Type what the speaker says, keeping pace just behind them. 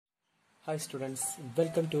Hi students,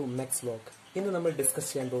 welcome to Max Vlog. ഇന്ന് നമ്മൾ discuss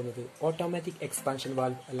ചെയ്യാൻ പോകുന്നത് ഓട്ടോമാറ്റിക് എക്സ്പാൻഷൻ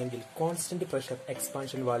വാൽവ് അല്ലെങ്കിൽ കോൺസ്റ്റന്റ് പ്രഷർ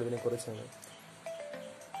എക്സ്പാൻഷൻ വാൽവിനെ കുറിച്ചാണ്.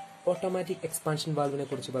 ഓട്ടോമാറ്റിക് എക്സ്പാൻഷൻ വാൽവിനെ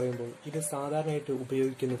കുറിച്ച് പറയുമ്പോൾ ഇത് സാധാരണയായിട്ട്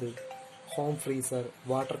ഉപയോഗിക്കുന്നത് ഹോം ഫ്രീസർ,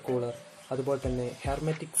 വാട്ടർ കൂളർ, അതുപോലെ തന്നെ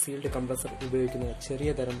ഹെർമെറ്റിക് സീൽഡ് കംപ്രസർ ഉപയോഗിക്കുന്ന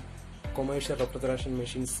ചെറിയ തരം commercial refrigeration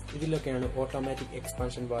machines, ഇതിലൊക്കെയാണ് automatic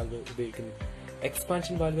expansion valve ഉപയോഗിക്കുന്നത്.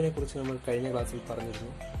 എക്സ്പാൻഷൻ വാൽവിനെ കുറിച്ച് നമ്മൾ കഴിഞ്ഞ ക്ലാസ്സിൽ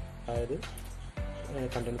പറഞ്ഞിരുന്നു. അതായത്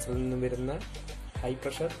കണ്ടൻസറിൽ നിന്നും വരുന്ന high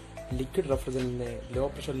pressure liquid റെഫ്രിജറന്റിനെ low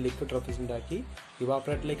pressure liquid refrigerant ആക്കി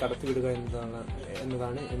ഇവാപറേറ്ററിലേക്ക് കടത്തിവിടുക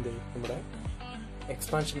എന്നതാണ് നമ്മുടെ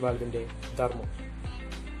എക്സ്പാൻഷൻ വാൽവിന്റെ ധർമ്മം.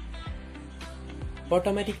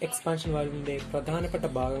 ഓട്ടോമാറ്റിക് എക്സ്പാൻഷൻ വാൽവിന്റെ പ്രധാനപ്പെട്ട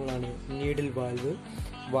ഭാഗങ്ങളാണ് needle valve,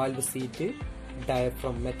 valve seat,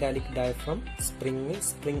 diaphragm, metallic diaphragm,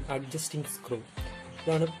 spring adjusting screw.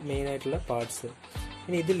 ഇതാണ് മെയിൻ ആയിട്ടുള്ള പാർട്സ്.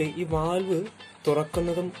 ഇനി ഇതിൽ ഈ വാൽവ്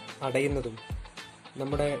തുറക്കുന്നതും അടയുന്നതും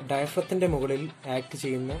നമ്മുടെ ഡയഫ്രത്തിന്റെ മുകളിൽ ആക്ട്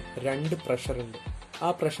ചെയ്യുന്ന രണ്ട് പ്രഷർ ഉണ്ട്. ആ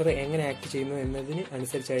പ്രഷർ എങ്ങനെ ആക്ട് ചെയ്യുന്നു എന്നതിന്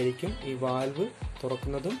അനുസരിച്ചായിരിക്കും ഈ വാൽവ്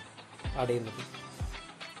തുറക്കുന്നതും അടയുന്നതും.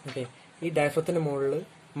 ഓക്കെ, ഈ ഡയഫ്രത്തിന്റെ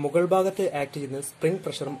മുകൾ ഭാഗത്ത് ആക്ട് ചെയ്യുന്നത് സ്പ്രിംഗ്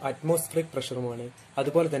പ്രഷറും അറ്റ്മോസ്ഫിയറിക് പ്രഷറുമാണ്.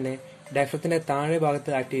 അതുപോലെ തന്നെ ഡയഫ്രത്തിന്റെ താഴെ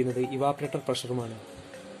ഭാഗത്ത് ആക്ട് ചെയ്യുന്നത് ഇവാപറേറ്റർ പ്രഷറുമാണ്.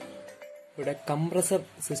 ഇവിടെ കംപ്രസർ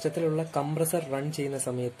സിസ്റ്റത്തിലുള്ള കംപ്രസർ റൺ ചെയ്യുന്ന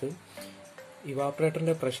സമയത്ത്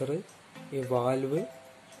ഇവാപറേറ്ററിന്റെ പ്രഷർ ഈ വാൽവ്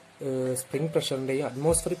സ്പ്രിംഗ് പ്രഷറിന്റെയും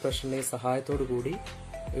അറ്റ്മോസ്ഫിയറിക് പ്രഷറിന്റെയും സഹായത്തോടു കൂടി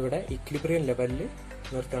ഇവിടെ ഇക്വിലിബ്രിയം ലെവലിൽ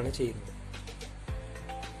നിർത്തുകയാണ് ചെയ്യുന്നത്.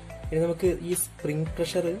 ഇനി നമുക്ക് ഈ സ്പ്രിംഗ്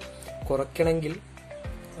പ്രഷർ കുറയ്ക്കണമെങ്കിൽ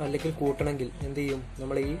അല്ലെങ്കിൽ കൂട്ടണമെങ്കിൽ എന്ത് ചെയ്യും?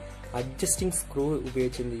 നമ്മൾ ഈ അഡ്ജസ്റ്റിംഗ് സ്ക്രൂ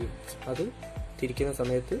ഉപയോഗിച്ച് എന്ത് ചെയ്യും? അത് തിരിക്കുന്ന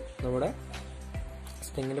സമയത്ത് നമ്മുടെ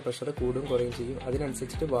സ്പ്രിങ്ങിന്റെ പ്രഷർ കൂടുകയും കുറയുകയും ചെയ്യും.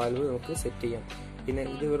 അതിനനുസരിച്ചിട്ട് വാൽവ് നമുക്ക് സെറ്റ് ചെയ്യാം. പിന്നെ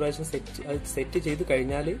ഇത് ഒരു പ്രാവശ്യം സെറ്റ് ചെയ്ത്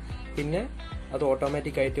കഴിഞ്ഞാൽ പിന്നെ അത്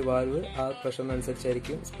ഓട്ടോമാറ്റിക് ആയിട്ട് വാൽവ് ആ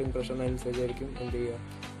പ്രഷറിനനുസരിച്ചായിരിക്കും, സ്പ്രിംഗ് പ്രഷറിനനുസരിച്ചായിരിക്കും എന്ത് ചെയ്യുക,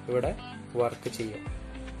 ഇവിടെ വർക്ക് ചെയ്യുക.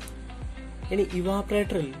 ഇനി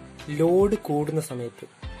ഇവാപറേറ്ററിൽ ലോഡ് കൂടുന്ന സമയത്ത്,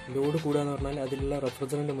 ലോഡ് കൂടുക എന്ന് പറഞ്ഞാൽ അതിലുള്ള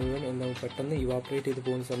റെഫ്രിജറന്റ് മുഴുവൻ എന്താവും പെട്ടെന്ന് ഇവാപറേറ്റ് ചെയ്ത്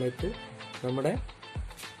പോകുന്ന സമയത്ത് നമ്മുടെ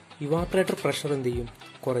ഇവാപറേറ്റർ പ്രഷർ എന്ത് ചെയ്യും?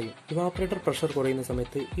 കുറയും. ഇവാപറേറ്റർ പ്രഷർ കുറയുന്ന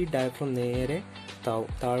സമയത്ത് ഈ ഡയഫ്രം നേരെ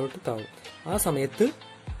താഴോട്ട് താവും. ആ സമയത്ത്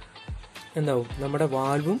എന്താവും? നമ്മുടെ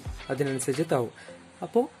വാൽവും അതിനനുസരിച്ച് താവും.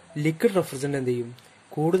 അപ്പോൾ ലിക്വിഡ് റെഫ്രിജറന്റ് എന്ത് ചെയ്യും?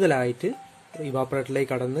 കൂടുതലായിട്ട് ഇവാപറേറ്ററിലേക്ക്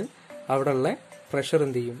കടന്ന് അവിടെയുള്ള പ്രഷർ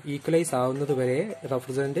എന്ത് ചെയ്യും? ഈക്വലൈസ് ആവുന്നത് വരെ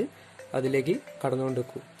റെഫ്രിജറന്റ് അതിലേക്ക്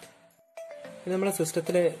കടന്നുകൊണ്ടിരിക്കും. നമ്മുടെ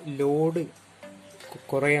സിസ്റ്റത്തിലെ ലോഡ്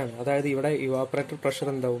കുറയാണ്. അതായത് ഇവിടെ ഇവാപറേറ്റർ പ്രഷർ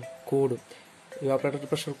എന്താവും? കൂടും. ഇവാപറേറ്റർ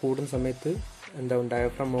പ്രഷർ കൂടുന്ന സമയത്ത് എന്താവും?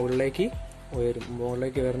 ഡയഫ്രം മുകളിലേക്ക് ഉയരും.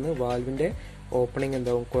 മുകളിലേക്ക് വരുന്ന വാൽവിന്റെ ഓപ്പണിംഗ്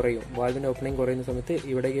എന്താവും? കുറയും. വാൽവിന്റെ ഓപ്പണിംഗ് കുറയുന്ന സമയത്ത്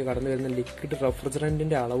ഇവിടേക്ക് കടന്നു വരുന്ന ലിക്വിഡ്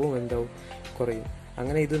റെഫ്രിജറന്റിന്റെ അളവും എന്താവും? കുറയും.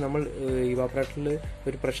 അങ്ങനെ ഇത് നമ്മൾ ഇവാപറേറ്ററിൽ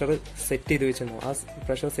ഒരു പ്രഷർ സെറ്റ് ചെയ്ത് വെച്ചിട്ടുണ്ടാവും. ആ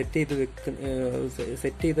പ്രഷർ സെറ്റ്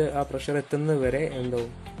ചെയ്ത് ആ പ്രഷർ എത്തുന്നത് വരെ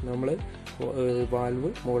എന്താവും? നമ്മൾ വാൽവ്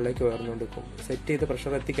മുകളിലേക്ക് ഉയർന്നുകൊണ്ടിരിക്കും. സെറ്റ് ചെയ്ത്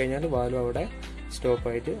പ്രഷർ എത്തിക്കഴിഞ്ഞാൽ വാൽവ് അവിടെ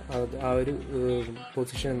സ്റ്റോപ്പായിട്ട് ആ ഒരു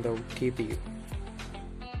പൊസിഷൻ എന്താവും? കീപ്പ് ചെയ്യും.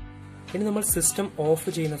 ഇനി നമ്മൾ സിസ്റ്റം ഓഫ്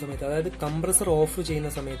ചെയ്യുന്ന സമയത്ത്, അതായത് കംപ്രസർ ഓഫ് ചെയ്യുന്ന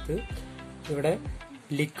സമയത്ത് ഇവിടെ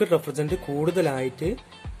ലിക്വിഡ് റെഫ്രിജറന്റ് കൂടുതലായിട്ട്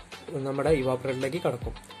നമ്മുടെ ഇവാപറേറ്ററിലേക്ക്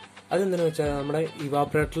കടക്കും. അതെന്താണെന്ന് വെച്ചാൽ നമ്മുടെ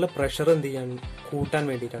ഇവാപറേറ്ററിലെ പ്രഷർ എന്ത് ചെയ്യാൻ? കൂട്ടാൻ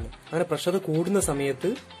വേണ്ടിയിട്ടാണ്. അങ്ങനെ പ്രഷർ കൂടുന്ന സമയത്ത്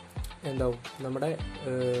എന്താവും? നമ്മുടെ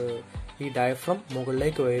ഈ ഡയഫ്രം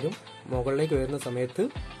മുകളിലേക്ക് ഉയരും. മുകളിലേക്ക് ഉയരുന്ന സമയത്ത്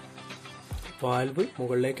വാൽവ്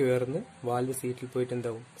മുകളിലേക്ക് ഉയർന്ന് വാൽവ് സീറ്റിൽ പോയിട്ട്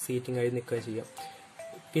എന്താവും? സീറ്റിംഗ് ആയി നിൽക്കുക ചെയ്യാം.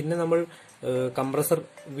 പിന്നെ നമ്മൾ കംപ്രസർ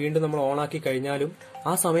വീണ്ടും നമ്മൾ ഓണാക്കി കഴിഞ്ഞാലും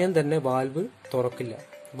ആ സമയം തന്നെ വാൽവ് തുറക്കില്ല.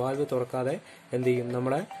 വാൽവ് തുറക്കാതെ എന്ത് ചെയ്യും?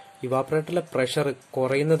 നമ്മുടെ ഇവാപറേറ്ററിലെ പ്രഷർ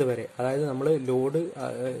കുറയുന്നത് വരെ, അതായത് നമ്മൾ ലോഡ്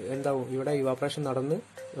എന്താവും? ഇവിടെ ഇവാപറേഷൻ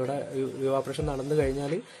നടന്നു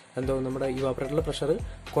കഴിഞ്ഞാൽ എന്താവും? നമ്മുടെ ഇവാപറേറ്ററിലെ പ്രഷർ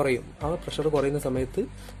കുറയും. ആ പ്രഷർ കുറയുന്ന സമയത്ത്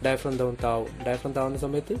ഡയഫ്രം എന്താവും? താവും. ഡയഫ്രം താവുന്ന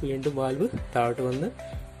സമയത്ത് വീണ്ടും വാൽവ് താഴോട്ട് വന്ന്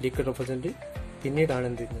ലിക്വിഡ് റെഫ്രിജറന്റ് പിന്നീടാണ്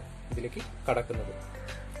എന്ത് ചെയ്യുന്നത്? ഇതിലേക്ക് കടക്കുന്നത്.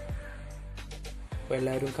 അപ്പോൾ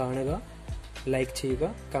എല്ലാവരും കാണുക, ലൈക്ക് ചെയ്യുക,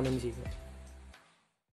 കമന്റ് ചെയ്യുക.